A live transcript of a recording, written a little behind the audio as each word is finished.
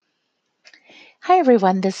Hi,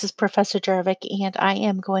 everyone. This is Professor Jervik, and I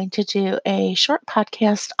am going to do a short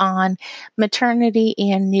podcast on maternity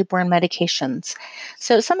and newborn medications.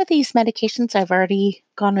 So, some of these medications I've already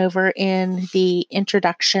gone over in the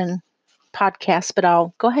introduction podcast, but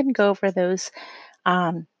I'll go ahead and go over those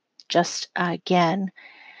just again,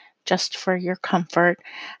 just for your comfort.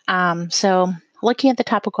 Looking at the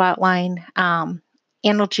topical outline,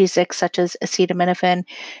 analgesics such as acetaminophen,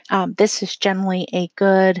 this is generally a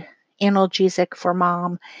good analgesic for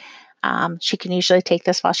mom. She can usually take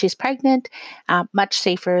this while she's pregnant, much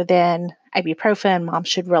safer than ibuprofen. Mom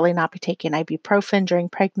should really not be taking ibuprofen during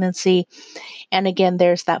pregnancy. And again,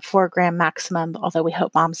 there's that 4 gram maximum, although we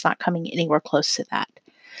hope mom's not coming anywhere close to that.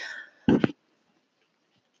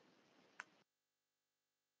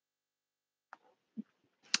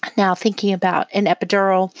 Now, thinking about an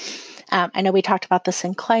epidural, I know we talked about this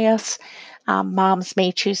in class. Moms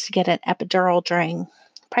may choose to get an epidural during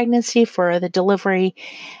pregnancy for the delivery.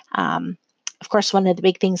 Um, of course, one of the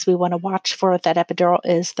big things we want to watch for with that epidural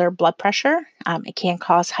is their blood pressure. It can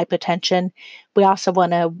cause hypotension. We also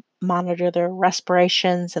want to monitor their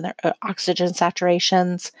respirations and their oxygen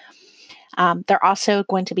saturations. They're also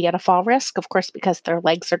going to be at a fall risk, of course, because their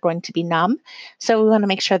legs are going to be numb. So we want to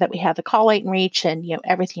make sure that we have the call light in reach and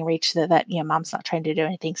everything in reach so that mom's not trying to do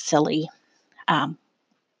anything silly um,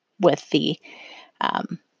 with the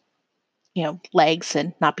um, legs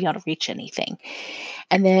and not be able to reach anything.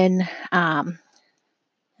 And then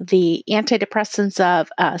the antidepressants of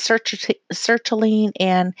sertraline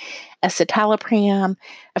and escitalopram.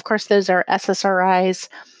 Of course, those are SSRIs.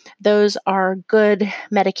 Those are good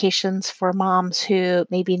medications for moms who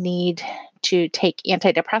maybe need to take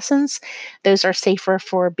antidepressants. Those are safer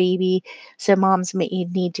for baby, so moms may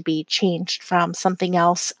need to be changed from something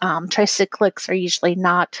else. Tricyclics are usually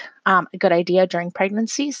not a good idea during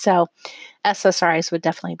pregnancy, so SSRIs would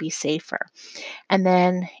definitely be safer. And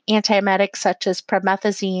then antiemetics such as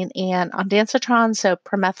promethazine and ondansetron. So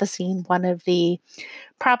promethazine, one of the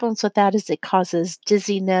problems with that is it causes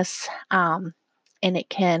dizziness, and it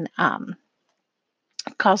can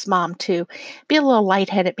cause mom to be a little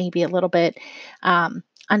lightheaded, maybe a little bit.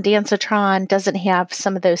 Ondansetron doesn't have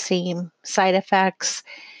some of those same side effects.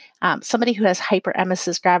 Somebody who has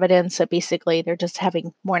hyperemesis gravidens, so basically they're just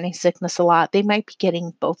having morning sickness a lot, they might be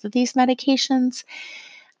getting both of these medications.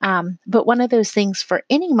 But one of those things for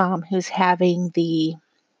any mom who's having the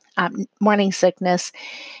morning sickness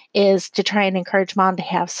is to try and encourage mom to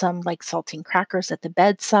have some like saltine crackers at the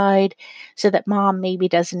bedside so that mom maybe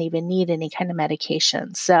doesn't even need any kind of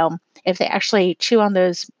medication. So if they actually chew on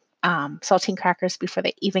those saltine crackers before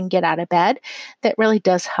they even get out of bed, that really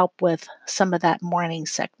does help with some of that morning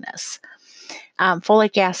sickness.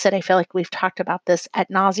 Folic acid, I feel like we've talked about this ad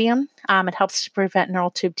nauseum. It helps to prevent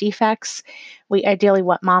neural tube defects. We ideally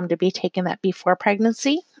want mom to be taking that before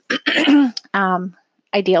pregnancy,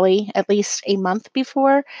 ideally at least a month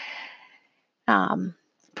before, um,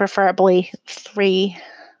 preferably 3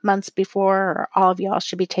 months before, or all of y'all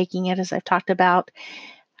should be taking it, as I've talked about.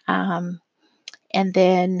 And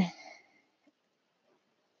then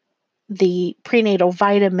the prenatal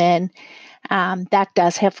vitamin, that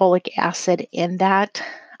does have folic acid in that.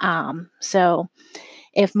 So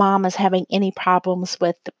if mom is having any problems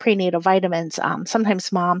with the prenatal vitamins,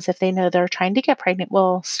 sometimes moms, if they know they're trying to get pregnant,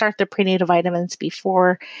 will start the prenatal vitamins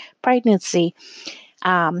before pregnancy.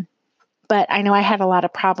 But I know I had a lot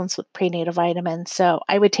of problems with prenatal vitamins, so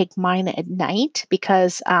I would take mine at night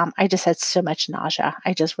because I just had so much nausea.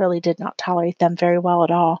 I just really did not tolerate them very well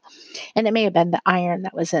at all. And it may have been the iron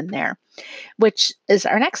that was in there, which is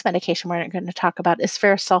our next medication we're going to talk about is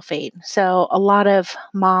ferrous sulfate. So a lot of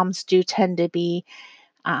moms do tend to be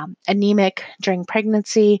anemic during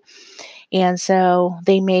pregnancy, and so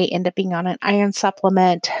they may end up being on an iron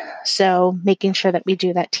supplement. So making sure that we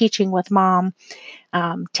do that teaching with mom,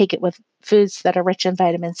 take it with foods that are rich in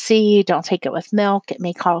vitamin C. Don't take it with milk. It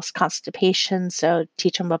may cause constipation. So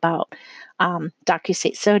teach them about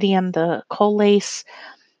docusate sodium, the cholase.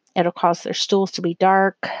 It'll cause their stools to be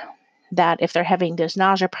dark. That if they're having those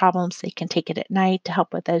nausea problems, they can take it at night to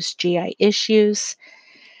help with those GI issues.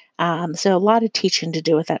 So a lot of teaching to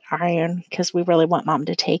do with that iron because we really want mom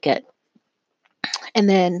to take it. And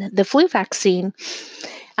then the flu vaccine,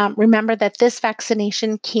 remember that this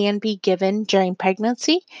vaccination can be given during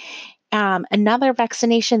pregnancy. Another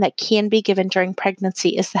vaccination that can be given during pregnancy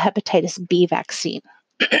is the hepatitis B vaccine.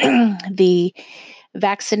 The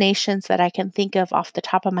vaccinations that I can think of off the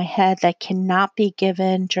top of my head that cannot be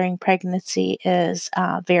given during pregnancy is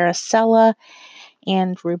varicella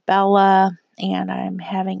and rubella. And I'm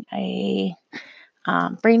having a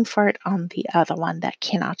brain fart on the other one that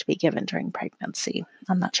cannot be given during pregnancy.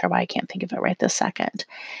 I'm not sure why I can't think of it right this second.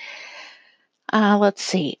 Let's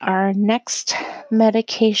see. Our next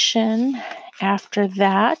medication after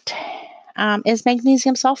that is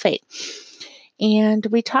magnesium sulfate. And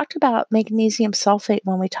we talked about magnesium sulfate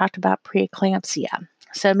when we talked about preeclampsia.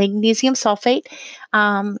 So magnesium sulfate,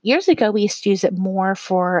 years ago, we used to use it more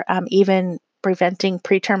for even preventing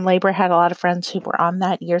preterm labor. I had a lot of friends who were on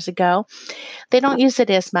that years ago. They don't use it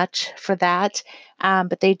as much for that,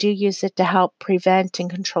 but they do use it to help prevent and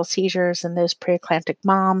control seizures in those preeclamptic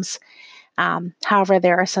moms. However,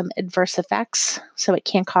 there are some adverse effects, so it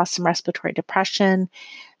can cause some respiratory depression,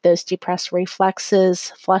 those depressed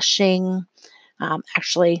reflexes, flushing,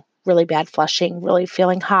 actually really bad flushing, really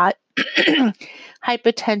feeling hot,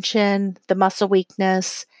 hypotension, the muscle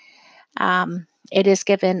weakness. It is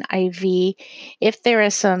given IV. If there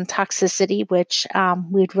is some toxicity, which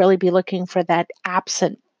we'd really be looking for that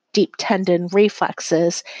absent deep tendon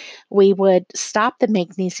reflexes, we would stop the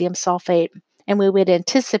magnesium sulfate and we would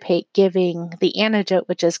anticipate giving the antidote,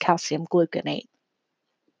 which is calcium gluconate.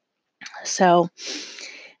 So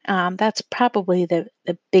that's probably the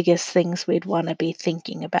biggest things we'd want to be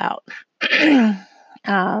thinking about.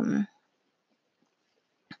 And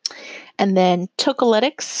then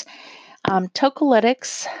tocolytics.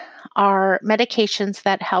 Tocolytics are medications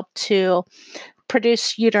that help to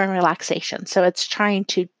produce uterine relaxation. So it's trying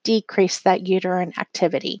to decrease that uterine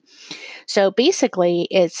activity. So basically,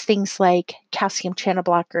 it's things like calcium channel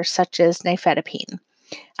blockers such as nifedipine.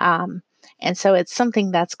 And so it's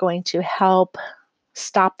something that's going to help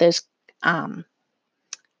stop those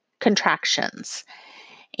contractions.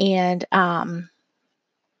 And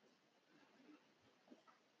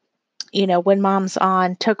when mom's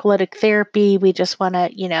on tocolytic therapy, we just want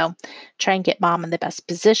to, try and get mom in the best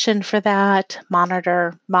position for that,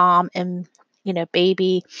 monitor mom and,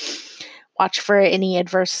 baby, watch for any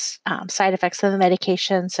adverse side effects of the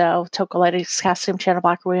medication. So tocolytics, calcium channel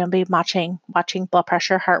blocker, we want to be watching blood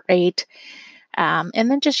pressure, heart rate, and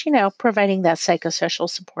then just, providing that psychosocial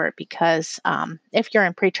support because if you're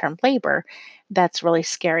in preterm labor, that's really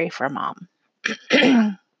scary for mom.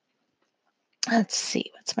 Let's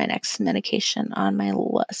see, what's my next medication on my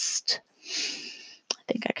list? I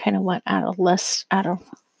think I kind of went off my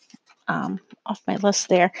list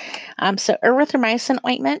there. So erythromycin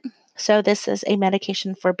ointment. So this is a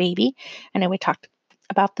medication for baby. I know we talked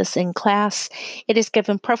about this in class. It is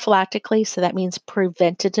given prophylactically, so that means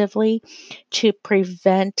preventatively to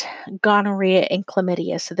prevent gonorrhea and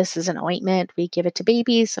chlamydia. So this is an ointment. We give it to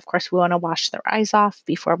babies. Of course, we want to wash their eyes off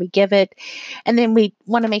before we give it. And then we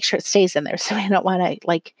want to make sure it stays in there. So we don't want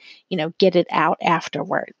to get it out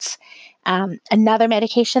afterwards. Another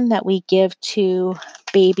medication that we give to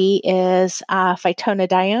baby is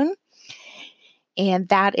phytonadione. And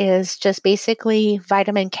that is just basically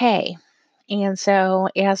vitamin K. And so,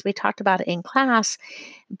 as we talked about it in class,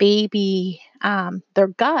 baby, their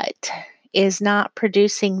gut is not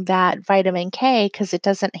producing that vitamin K because it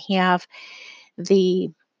doesn't have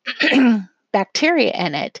the bacteria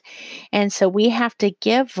in it. And so, we have to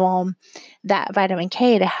give them that vitamin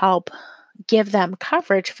K to help give them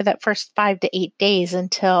coverage for that first 5 to 8 days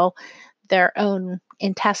until their own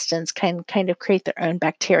intestines can kind of create their own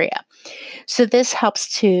bacteria. So, this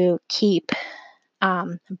helps to keep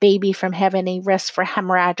baby from having any risk for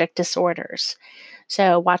hemorrhagic disorders.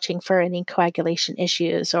 So watching for any coagulation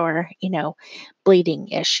issues or, bleeding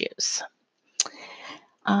issues.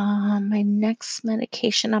 My next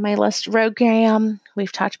medication on my list, Rogram.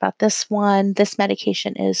 We've talked about this one. This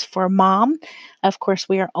medication is for mom. Of course,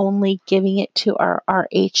 we are only giving it to our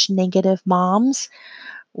Rh negative moms.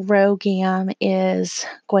 Rogram is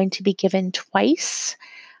going to be given twice.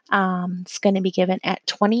 It's going to be given at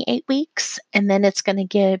 28 weeks, and then it's going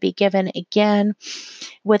to be given again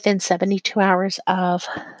within 72 hours of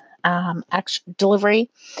delivery.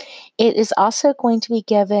 It is also going to be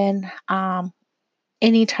given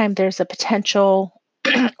anytime there's a potential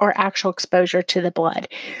or actual exposure to the blood.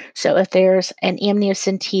 So if there's an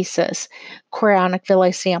amniocentesis, chorionic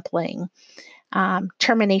villi sampling,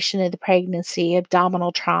 termination of the pregnancy,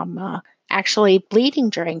 abdominal trauma, actually bleeding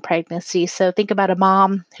during pregnancy. So think about a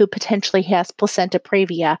mom who potentially has placenta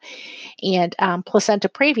previa, and placenta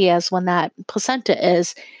previa is when that placenta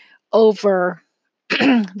is over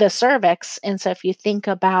the cervix. And so if you think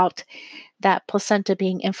about that placenta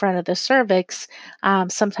being in front of the cervix,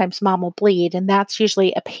 sometimes mom will bleed, and that's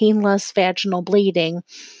usually a painless vaginal bleeding.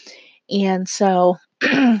 And so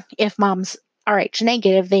if mom's Rh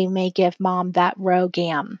negative, they may give mom that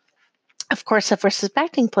Rogam. Of course, if we're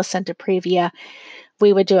suspecting placenta previa,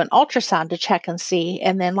 we would do an ultrasound to check and see.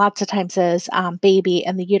 And then lots of times as baby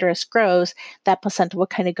and the uterus grows, that placenta will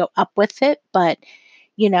kind of go up with it. But,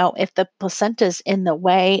 if the placenta is in the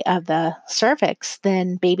way of the cervix,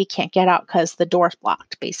 then baby can't get out because the door's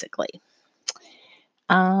blocked, basically.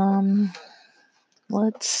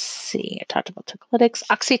 Let's see. I talked about tocolytics.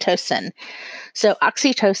 Oxytocin. So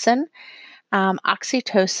oxytocin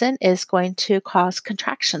is going to cause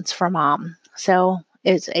contractions for mom. So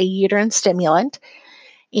it's a uterine stimulant.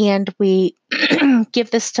 And we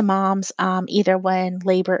give this to moms either when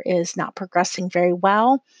labor is not progressing very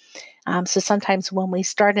well. So sometimes when we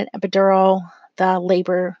start an epidural, the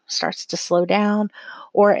labor starts to slow down.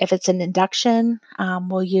 Or if it's an induction,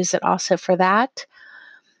 we'll use it also for that.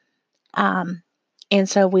 And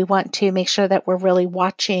so we want to make sure that we're really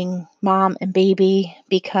watching mom and baby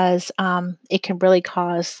because it can really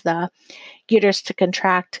cause the uterus to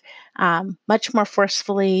contract much more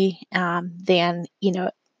forcefully than,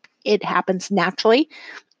 it happens naturally.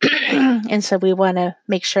 And so we want to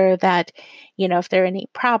make sure that, if there are any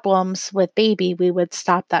problems with baby, we would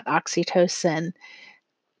stop that oxytocin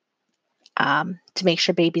to make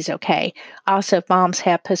sure baby's okay. Also, if moms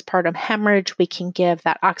have postpartum hemorrhage, we can give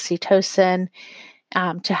that oxytocin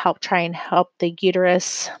to try and help the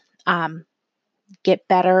uterus get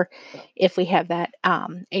better if we have that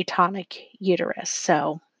atonic uterus.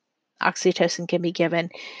 So oxytocin can be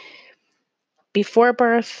given before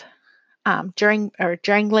birth, during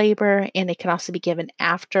labor, and it can also be given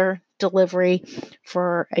after delivery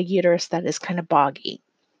for a uterus that is kind of boggy.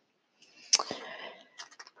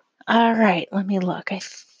 All right, let me look. I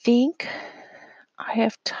think I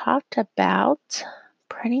have talked about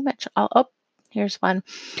pretty much all. Oh, here's one.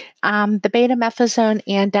 The betamethasone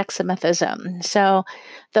and dexamethasone. So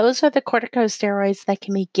those are the corticosteroids that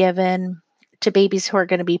can be given to babies who are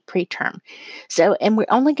going to be preterm. So, and we're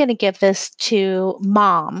only going to give this to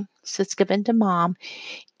mom. So it's given to mom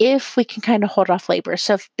if we can kind of hold off labor.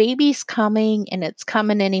 So if baby's coming and it's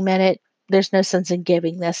coming any minute, there's no sense in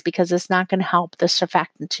giving this because it's not going to help the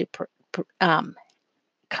surfactant to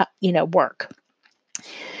work.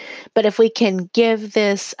 But if we can give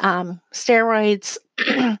this steroids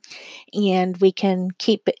and we can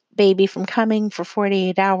keep baby from coming for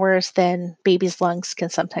 48 hours, then baby's lungs can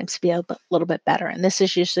sometimes be a little bit better. And this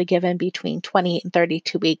is usually given between 20 and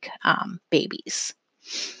 32-week babies.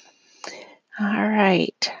 All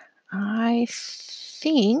right. I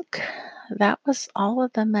think that was all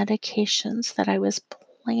of the medications that I was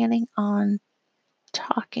planning on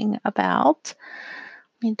talking about.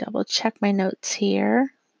 Let me double check my notes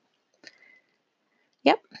here.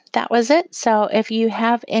 Yep, that was it. So if you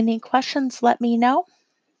have any questions, let me know.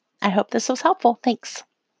 I hope this was helpful. Thanks.